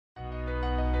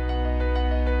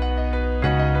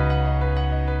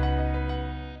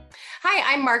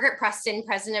I'm Margaret Preston,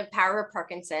 president of Power of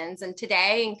Parkinson's. And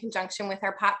today, in conjunction with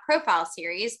our POP Profile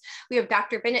series, we have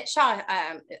Dr. Bennett Shaw,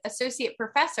 associate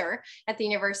professor at the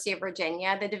University of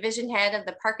Virginia, the division head of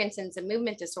the Parkinson's and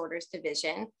Movement Disorders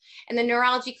Division, and the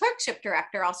neurology clerkship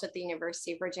director also at the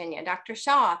University of Virginia. Dr.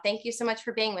 Shaw, thank you so much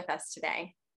for being with us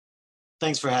today.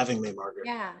 Thanks for having me, Margaret.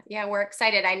 Yeah, we're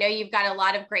excited. I know you've got a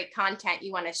lot of great content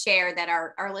you want to share that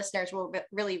our listeners will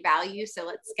really value. So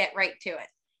let's get right to it.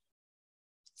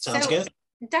 Sounds good.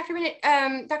 Dr.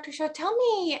 Bennett, Dr. Shaw, tell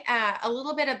me a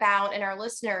little bit about, and our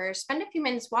listeners, spend a few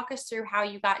minutes, walk us through how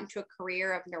you got into a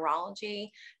career of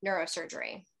neurology,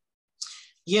 neurosurgery.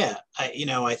 Yeah,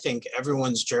 I think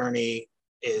everyone's journey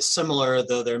is similar,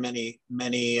 though there are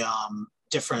many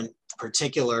different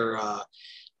particular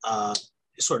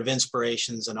sort of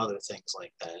inspirations and other things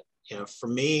like that. For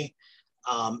me,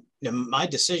 my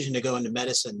decision to go into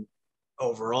medicine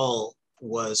overall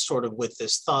was sort of with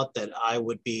this thought that I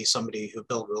would be somebody who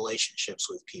built relationships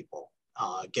with people,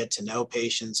 get to know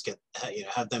patients,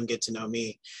 have them get to know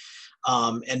me,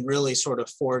 and really sort of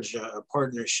forge a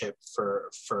partnership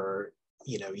for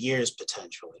years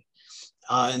potentially.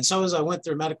 And so as I went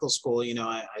through medical school,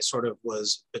 I sort of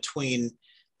was between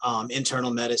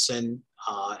internal medicine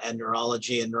and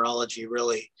neurology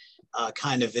really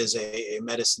kind of is a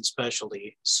medicine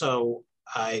specialty. So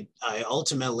I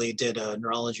ultimately did a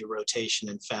neurology rotation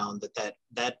and found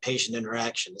that patient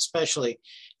interaction, especially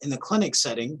in the clinic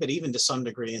setting, but even to some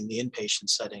degree in the inpatient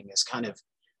setting, is kind of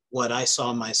what I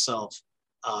saw myself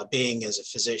being as a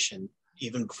physician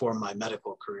even before my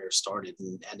medical career started.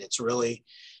 And it's really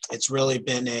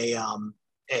been a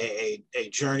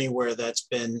journey where that's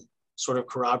been sort of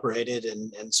corroborated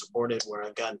and supported, where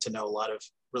I've gotten to know a lot of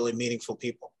really meaningful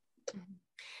people.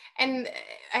 And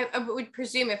I would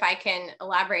presume, if I can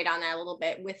elaborate on that a little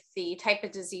bit, with the type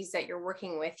of disease that you're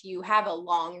working with, you have a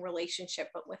long relationship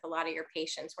with a lot of your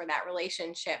patients, where that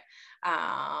relationship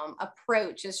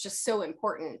approach is just so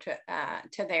important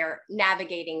to their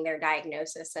navigating their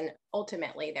diagnosis and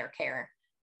ultimately their care.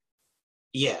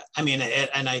 Yeah, I mean,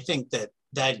 and I think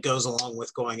that goes along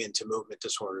with going into movement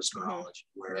disorders neurology,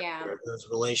 where those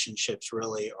relationships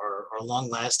really are long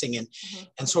lasting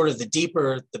and sort of the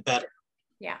deeper, the better.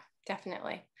 Yeah,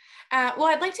 definitely. Well,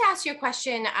 I'd like to ask you a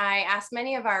question I asked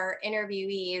many of our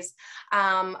interviewees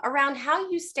around how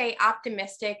you stay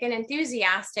optimistic and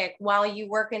enthusiastic while you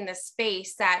work in the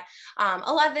space that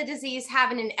a lot of the disease have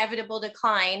an inevitable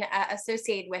decline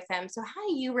associated with them. So how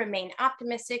do you remain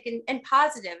optimistic and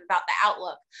positive about the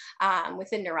outlook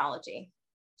within neurology?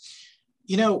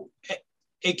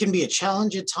 It can be a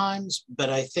challenge at times, but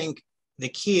I think the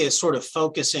key is sort of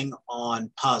focusing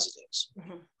on positives.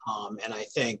 Mm-hmm. And I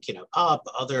think, POP,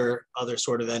 other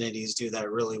sort of entities do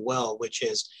that really well, which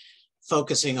is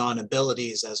focusing on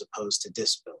abilities as opposed to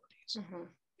disabilities.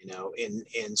 Mm-hmm.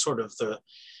 In sort of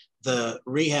the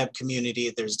rehab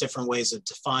community, there's different ways of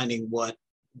defining what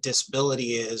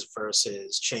disability is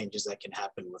versus changes that can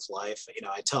happen with life.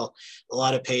 I tell a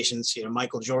lot of patients,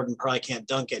 Michael Jordan probably can't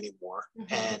dunk anymore.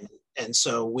 Mm-hmm. And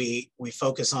so we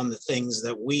focus on the things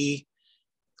that we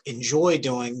enjoy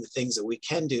doing, the things that we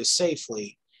can do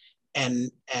safely.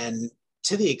 And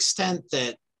to the extent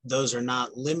that those are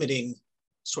not limiting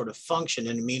sort of function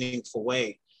in a meaningful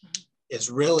way, mm-hmm. is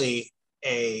really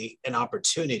an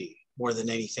opportunity more than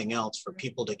anything else for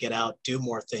people to get out, do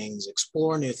more things,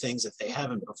 explore new things that they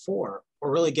haven't before, or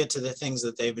really get to the things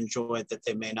that they've enjoyed that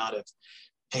they may not have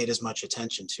paid as much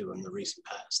attention to in the recent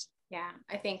past. Yeah,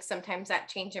 I think sometimes that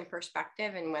change in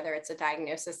perspective, and whether it's a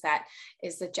diagnosis that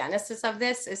is the genesis of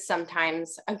this, is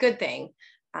sometimes a good thing.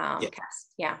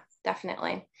 Yeah,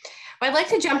 definitely. Well, I'd like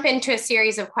to jump into a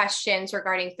series of questions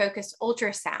regarding focused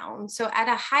ultrasound. So at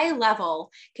a high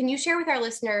level, can you share with our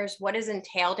listeners what is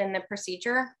entailed in the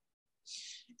procedure?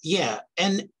 Yeah,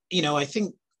 and I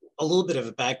think a little bit of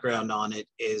a background on it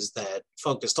is that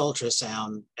focused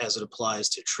ultrasound, as it applies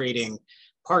to treating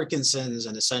Parkinson's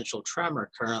and essential tremor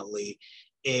currently,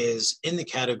 is in the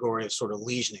category of sort of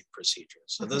lesioning procedures.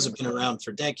 So those have been around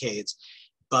for decades.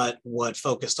 But what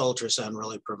focused ultrasound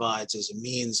really provides is a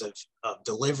means of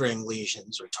delivering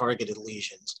lesions or targeted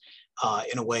lesions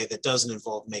in a way that doesn't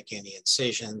involve making any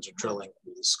incisions or drilling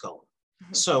through the skull.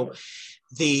 Mm-hmm. So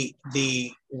the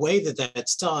way that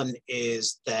that's done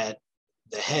is that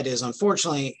the head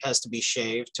unfortunately has to be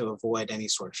shaved to avoid any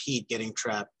sort of heat getting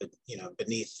trapped,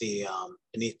 beneath the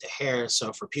hair.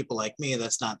 So for people like me,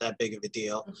 that's not that big of a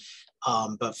deal.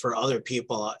 But for other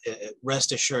people,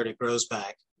 rest assured, it grows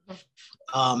back.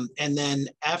 And then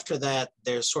after that,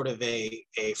 there's sort of a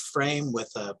frame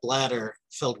with a bladder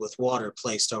filled with water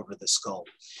placed over the skull.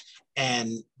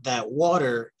 And that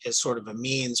water is sort of a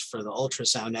means for the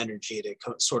ultrasound energy to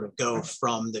sort of go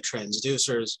from the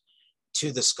transducers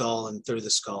to the skull and through the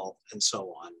skull and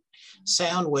so on.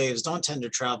 Sound waves don't tend to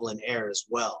travel in air as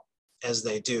well as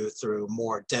they do through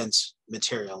more dense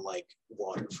material like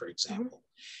water, for example.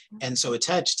 And so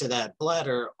attached to that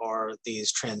bladder are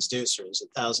these transducers,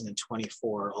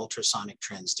 1,024 ultrasonic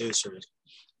transducers.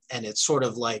 And it's sort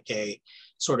of like a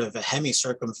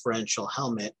hemicircumferential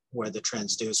helmet where the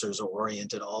transducers are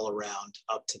oriented all around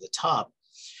up to the top.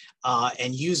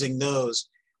 And using those,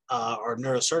 our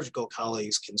neurosurgical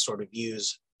colleagues can sort of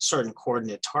use certain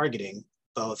coordinate targeting,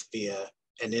 both via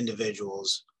an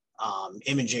individual's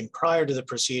imaging prior to the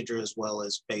procedure, as well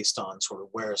as based on sort of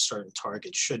where a certain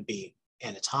target should be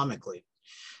anatomically,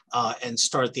 and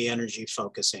start the energy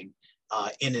focusing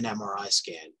in an MRI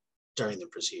scan during the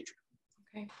procedure.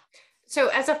 Okay. So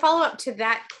as a follow-up to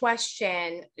that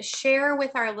question, share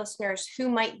with our listeners who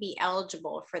might be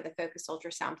eligible for the focused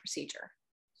ultrasound procedure.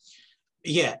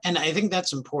 Yeah, and I think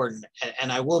that's important.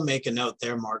 And I will make a note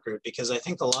there, Margaret, because I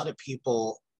think a lot of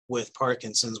people with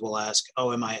Parkinson's will ask,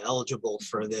 oh, am I eligible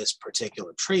for this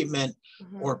particular treatment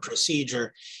or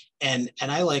procedure? And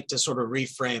I like to sort of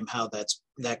reframe how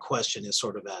that question is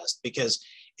sort of asked, because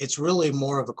it's really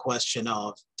more of a question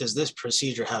of, does this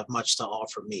procedure have much to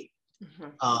offer me?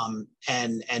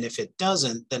 And if it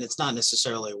doesn't, then it's not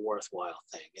necessarily a worthwhile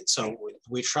thing. And so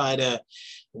we try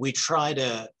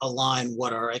to align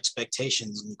what our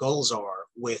expectations and goals are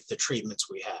with the treatments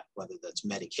we have, whether that's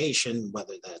medication,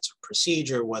 whether that's a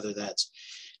procedure, whether that's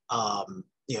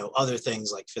other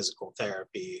things like physical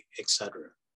therapy, et cetera.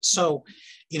 So,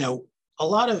 a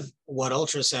lot of what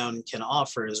ultrasound can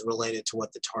offer is related to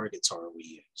what the targets are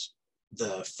we use.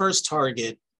 The first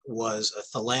target was a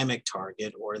thalamic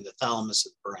target, or in the thalamus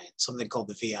of the brain, something called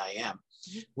the VIM,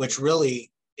 which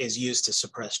really is used to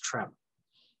suppress tremor.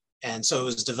 And so it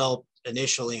was developed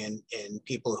initially in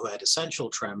people who had essential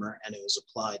tremor, and it was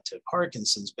applied to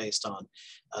Parkinson's based on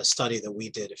a study that we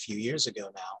did a few years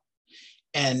ago now.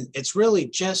 And it's really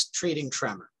just treating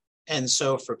tremor. And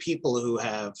so for people who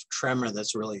have tremor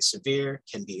that's really severe,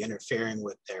 can be interfering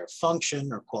with their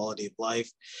function or quality of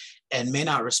life, and may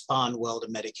not respond well to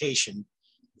medication,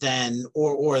 then,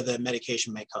 or the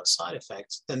medication may cause side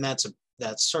effects, then that's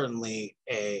certainly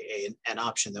an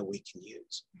option that we can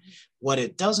use. What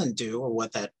it doesn't do, or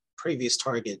what that previous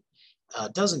target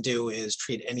doesn't do, is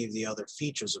treat any of the other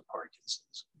features of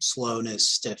Parkinson's: slowness,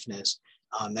 stiffness,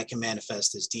 that can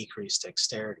manifest as decreased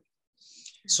dexterity.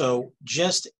 So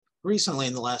just recently,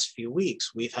 in the last few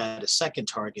weeks, we've had a second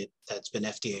target that's been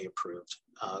FDA approved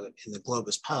in the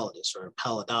globus pallidus, or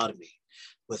pallidotomy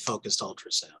with focused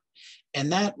ultrasound. And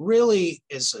that really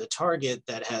is a target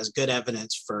that has good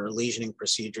evidence for lesioning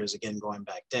procedures, again, going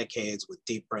back decades, with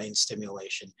deep brain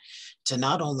stimulation, to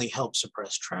not only help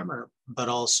suppress tremor, but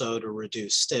also to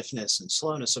reduce stiffness and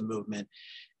slowness of movement.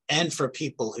 And for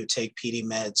people who take PD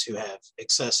meds who have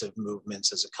excessive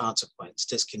movements as a consequence,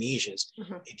 dyskinesias,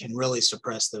 it can really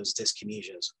suppress those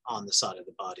dyskinesias on the side of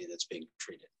the body that's being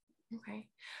treated. Okay.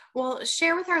 Well,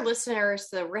 share with our listeners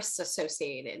the risks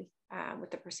associated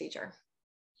with the procedure.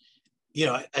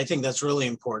 I think that's really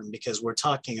important, because we're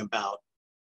talking about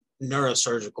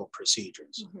neurosurgical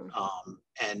procedures.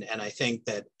 And I think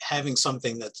that having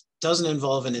something that doesn't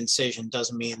involve an incision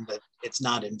doesn't mean that it's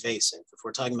not invasive. If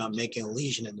we're talking about making a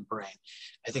lesion in the brain,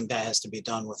 I think that has to be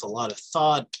done with a lot of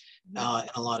thought and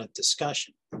a lot of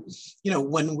discussion.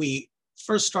 When we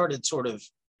first started sort of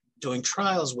doing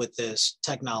trials with this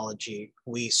technology,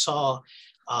 we saw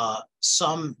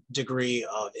some degree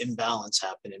of imbalance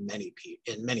happen in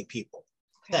many people.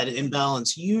 That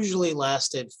imbalance usually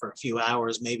lasted for a few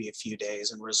hours, maybe a few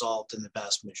days, and resolved in the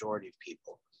vast majority of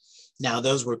people. Now,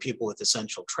 those were people with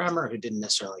essential tremor who didn't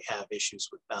necessarily have issues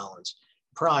with balance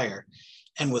prior.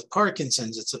 And with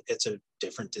Parkinson's, it's a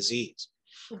different disease.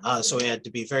 So we had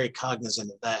to be very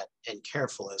cognizant of that and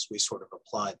careful as we sort of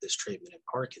applied this treatment in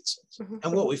Parkinson's.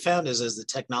 And what we found is, as the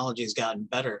technology has gotten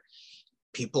better,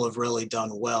 people have really done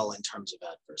well in terms of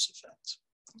adverse effects.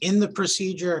 In the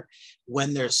procedure,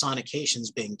 when there's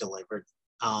sonications being delivered,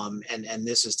 and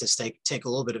this is to take a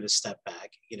little bit of a step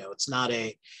back, it's not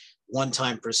a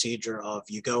one-time procedure of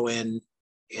you go in,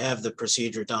 you have the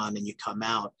procedure done, and you come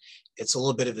out. It's a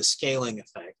little bit of a scaling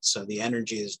effect. So the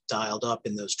energy is dialed up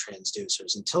in those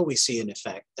transducers until we see an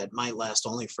effect that might last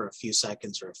only for a few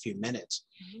seconds or a few minutes.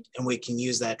 And we can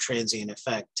use that transient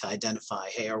effect to identify,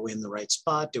 hey, are we in the right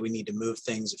spot? Do we need to move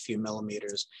things a few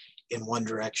millimeters in one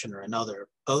direction or another,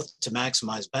 both to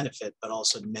maximize benefit, but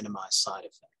also to minimize side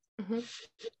effect?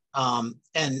 Mhm.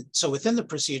 And so within the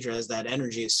procedure, as that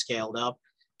energy is scaled up,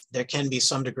 there can be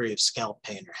some degree of scalp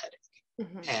pain or headache.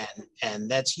 And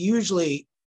that's usually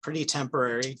pretty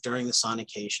temporary during the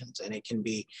sonications, and it can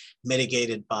be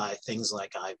mitigated by things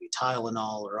like IV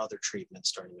Tylenol or other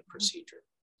treatments during the procedure.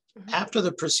 After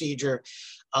the procedure,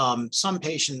 some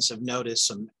patients have noticed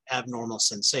some abnormal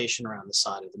sensation around the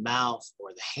side of the mouth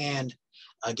or the hand.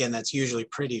 Again, that's usually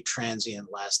pretty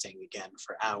transient, lasting again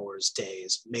for hours,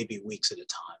 days, maybe weeks at a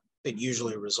time. It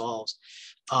usually resolves.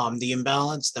 The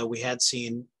imbalance that we had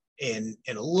seen in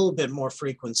a little bit more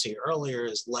frequency earlier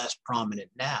is less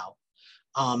prominent now.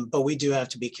 But we do have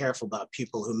to be careful about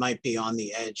people who might be on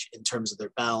the edge in terms of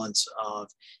their balance of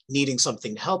needing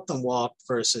something to help them walk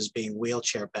versus being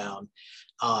wheelchair bound,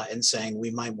 and saying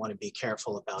we might want to be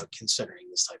careful about considering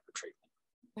this type of treatment.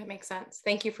 That makes sense.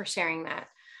 Thank you for sharing that.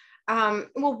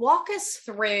 Well, walk us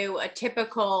through a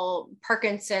typical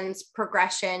Parkinson's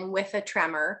progression with a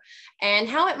tremor and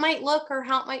how it might look or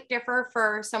how it might differ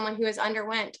for someone who has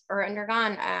undergone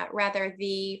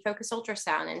the focused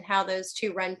ultrasound, and how those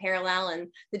two run parallel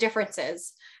and the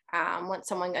differences once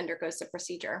someone undergoes the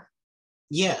procedure.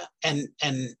 Yeah, and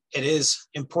it is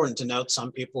important to note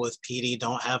some people with PD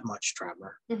don't have much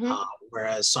tremor,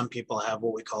 whereas some people have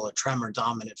what we call a tremor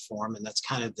dominant form, and that's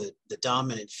kind of the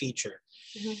dominant feature.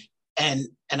 And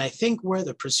I think where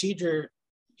the procedure,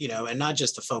 and not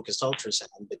just the focused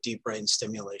ultrasound, but deep brain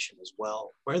stimulation as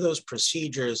well, where those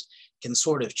procedures can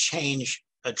sort of change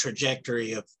a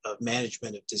trajectory of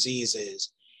management of disease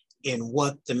is in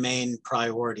what the main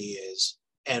priority is,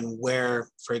 and where,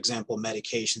 for example,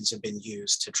 medications have been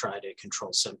used to try to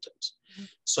control symptoms.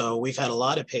 So we've had a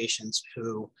lot of patients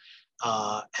who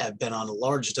have been on a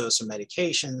large dose of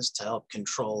medications to help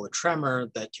control a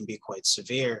tremor that can be quite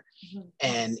severe.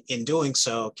 And in doing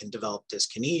so, can develop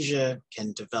dyskinesia,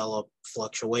 can develop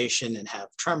fluctuation and have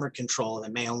tremor control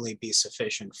that may only be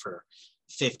sufficient for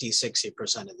 50,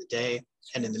 60% of the day.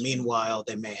 And in the meanwhile,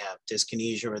 they may have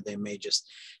dyskinesia, or they may just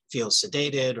feel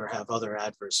sedated or have other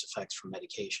adverse effects from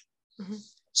medication.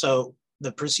 So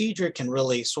the procedure can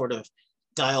really sort of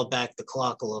dial back the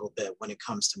clock a little bit when it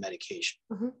comes to medication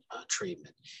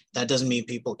treatment. That doesn't mean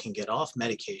people can get off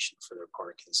medication for their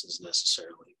Parkinson's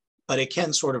necessarily, but it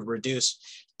can sort of reduce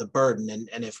the burden.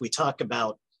 And if we talk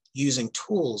about using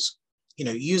tools,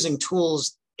 using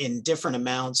tools in different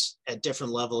amounts at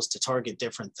different levels to target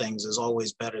different things is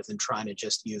always better than trying to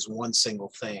just use one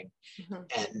single thing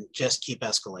and just keep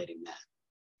escalating that.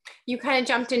 You kind of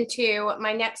jumped into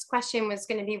my next question, was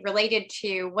going to be related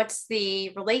to what's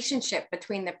the relationship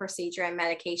between the procedure and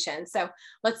medication. So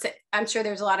let's say, I'm sure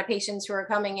there's a lot of patients who are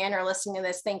coming in or listening to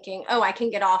this thinking, oh, I can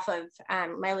get off of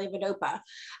my levodopa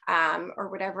or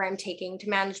whatever I'm taking to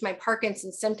manage my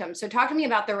Parkinson's symptoms. So talk to me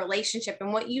about the relationship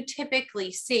and what you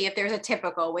typically see, if there's a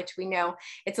typical, which we know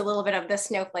it's a little bit of the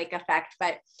snowflake effect,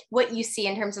 but what you see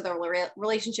in terms of the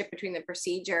relationship between the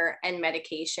procedure and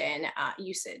medication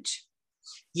usage.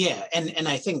 Yeah, and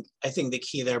I think the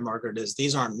key there, Margaret, is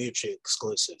these aren't mutually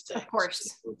exclusive things. Of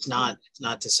course, it's not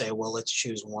to say, well, let's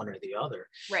choose one or the other.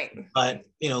 Right. But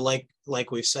like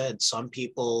we've said, some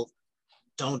people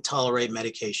don't tolerate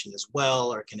medication as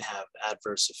well, or can have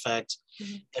adverse effects,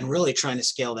 and really trying to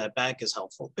scale that back is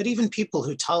helpful. But even people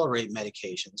who tolerate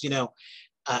medications,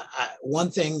 one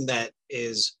thing that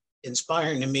is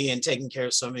inspiring to me in taking care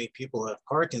of so many people who have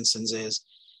Parkinson's is,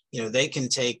 they can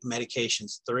take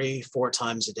medications 3-4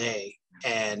 times a day.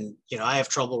 And, I have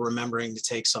trouble remembering to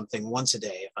take something once a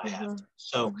day if I have to.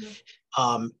 So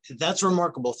that's a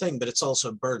remarkable thing, but it's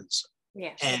also burdensome.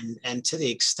 Yes. And to the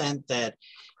extent that,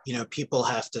 people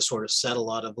have to sort of set a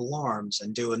lot of alarms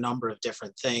and do a number of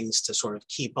different things to sort of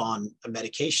keep on a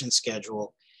medication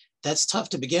schedule, that's tough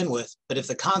to begin with. But if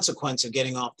the consequence of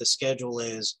getting off the schedule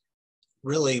is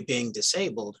really being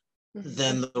disabled,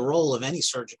 then the role of any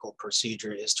surgical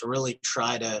procedure is to really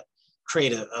try to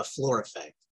create a floor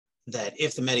effect, that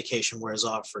if the medication wears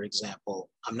off, for example,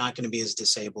 I'm not going to be as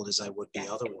disabled as I would be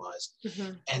otherwise.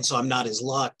 And so I'm not as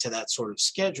locked to that sort of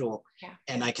schedule,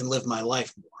 and I can live my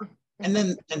life more. And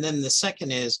then the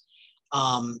second is,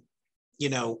 for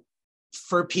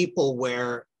people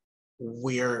where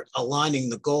we're aligning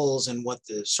the goals and what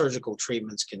the surgical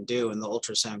treatments can do and the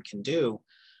ultrasound can do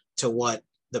to what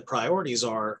the priorities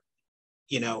are,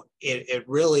 it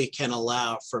really can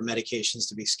allow for medications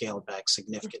to be scaled back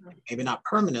significantly, maybe not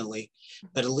permanently,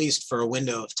 but at least for a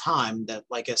window of time that,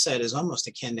 like I said, is almost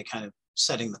akin to kind of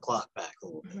setting the clock back a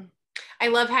little bit. I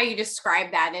love how you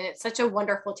describe that. And it's such a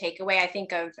wonderful takeaway. I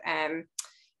think of,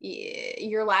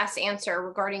 your last answer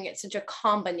regarding it's such a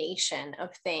combination of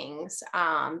things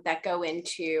that go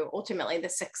into ultimately the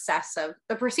success of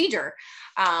the procedure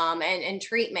and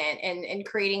treatment and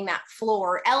creating that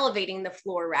floor, elevating the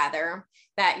floor rather,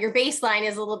 that your baseline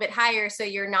is a little bit higher so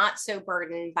you're not so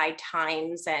burdened by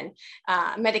times and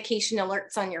medication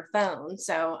alerts on your phone.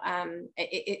 So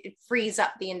it frees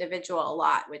up the individual a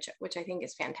lot, which I think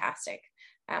is fantastic,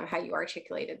 how you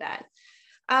articulated that.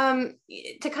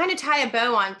 To kind of tie a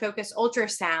bow on Focus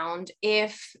Ultrasound,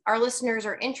 if our listeners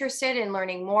are interested in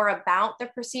learning more about the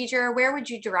procedure, where would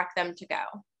you direct them to go?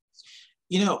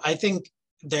 I think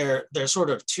there's sort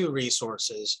of two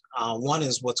resources. One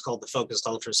is what's called the Focused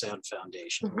Ultrasound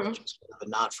Foundation, which is a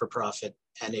not-for-profit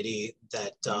entity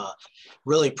that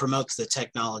really promotes the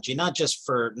technology, not just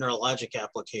for neurologic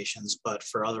applications, but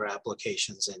for other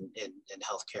applications in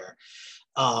healthcare.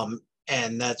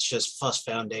 And that's just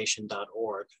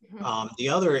fussfoundation.org. The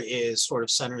other is sort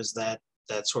of centers that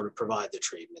sort of provide the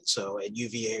treatment. So at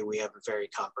UVA, we have a very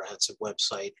comprehensive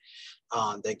website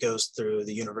that goes through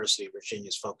the University of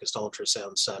Virginia's Focused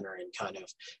Ultrasound Center and kind of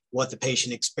what the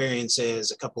patient experience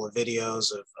is, a couple of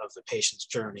videos of the patient's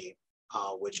journey,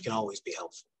 which can always be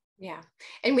helpful. Yeah.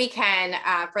 And we can,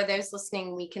 for those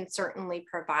listening, we can certainly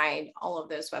provide all of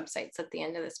those websites at the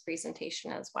end of this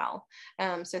presentation as well.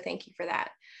 So thank you for that.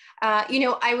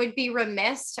 I would be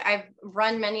remiss. I've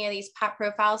run many of these POP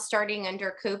profiles starting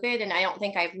under COVID, and I don't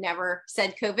think I've never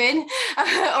said COVID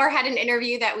or had an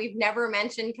interview that we've never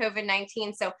mentioned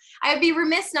COVID-19. So I would be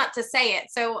remiss not to say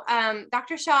it. So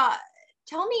Dr. Shah,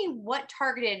 tell me what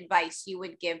targeted advice you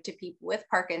would give to people with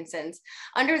Parkinson's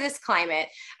under this climate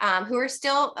who are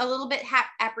still a little bit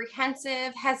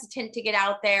apprehensive, hesitant to get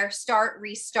out there,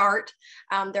 restart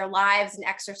their lives and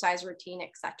exercise routine,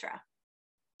 etc.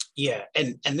 Yeah,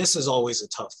 and this is always a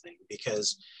tough thing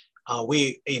because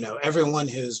everyone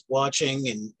who's watching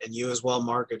and you as well,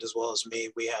 Margaret, as well as me,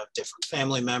 we have different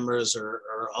family members or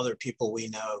other people we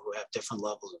know who have different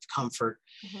levels of comfort.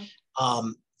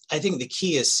 I think the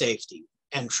key is safety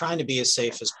and trying to be as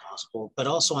safe as possible, but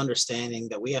also understanding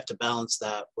that we have to balance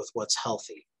that with what's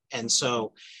healthy. And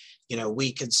so,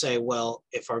 we could say, well,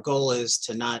 if our goal is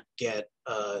to not get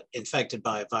infected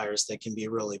by a virus that can be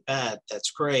really bad,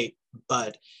 that's great.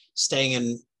 But staying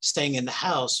in the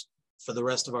house for the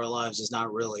rest of our lives is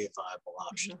not really a viable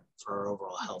option for our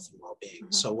overall health and well-being.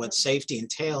 So what safety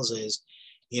entails is,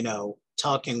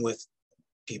 talking with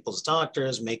people's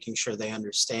doctors, making sure they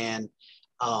understand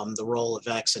the role of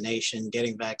vaccination,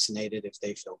 getting vaccinated if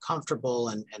they feel comfortable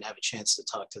and have a chance to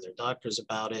talk to their doctors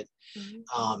about it,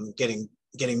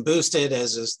 getting boosted,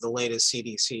 as is the latest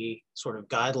CDC sort of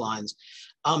guidelines,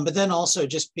 but then also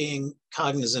just being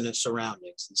cognizant of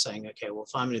surroundings and saying, okay, well,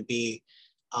 if I'm going to be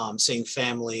seeing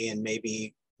family and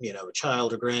maybe, a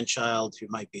child or grandchild who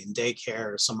might be in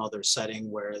daycare or some other setting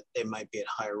where they might be at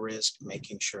higher risk,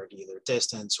 making sure to either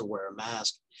distance or wear a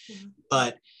mask.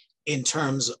 But in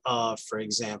terms of, for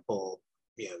example,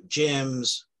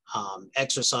 gyms,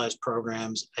 exercise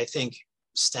programs, I think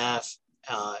staff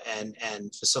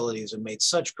and facilities have made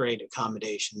such great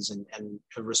accommodations and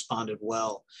have responded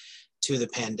well to the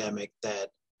pandemic that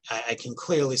I can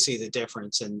clearly see the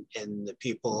difference in the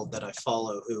people that I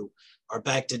follow who are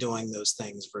back to doing those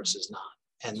things versus not,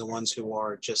 and the ones who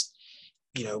are just,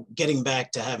 getting back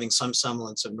to having some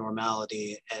semblance of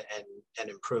normality and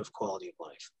improved quality of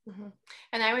life.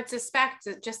 And I would suspect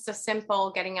that just a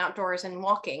simple getting outdoors and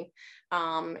walking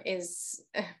is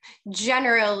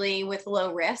generally with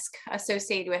low risk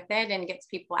associated with it and gets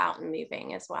people out and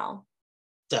moving as well.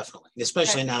 Definitely,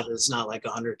 especially now that it's not like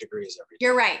 100 degrees every day.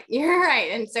 You're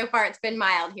right. And so far it's been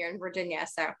mild here in Virginia.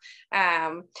 So,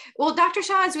 well, Dr.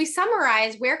 Shah, as we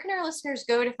summarize, where can our listeners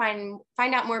go to find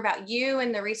out more about you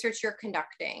and the research you're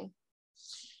conducting?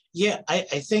 Yeah, I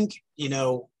think,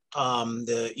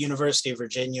 the University of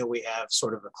Virginia, we have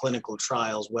sort of a clinical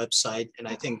trials website, and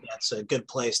I think that's a good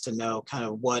place to know kind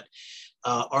of what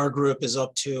our group is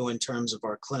up to in terms of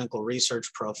our clinical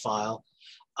research profile.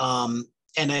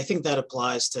 And I think that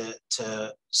applies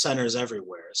to centers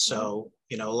everywhere. So,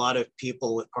 a lot of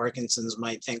people with Parkinson's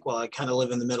might think, well, I kind of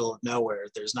live in the middle of nowhere.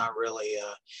 There's not really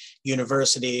a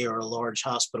university or a large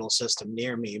hospital system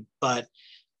near me, but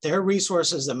there are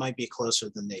resources that might be closer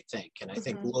than they think. And I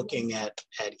think looking at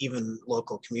even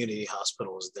local community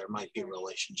hospitals, there might be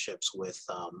relationships with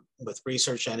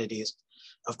research entities.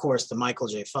 Of course, the Michael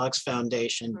J. Fox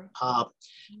Foundation, POP,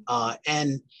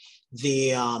 and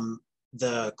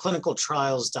the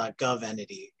clinicaltrials.gov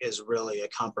entity is really a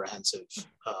comprehensive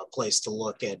place to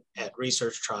look at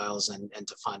research trials and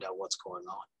to find out what's going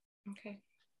on. Okay.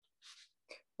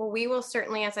 Well, we will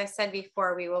certainly, as I said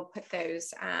before, we will put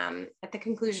those at the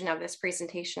conclusion of this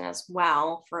presentation as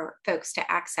well for folks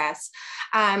to access.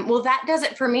 Well, that does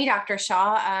it for me, Dr.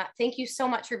 Shaw. Thank you so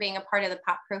much for being a part of the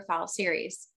Pop Profile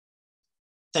series.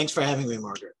 Thanks for having me,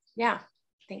 Margaret. Yeah,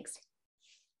 thanks.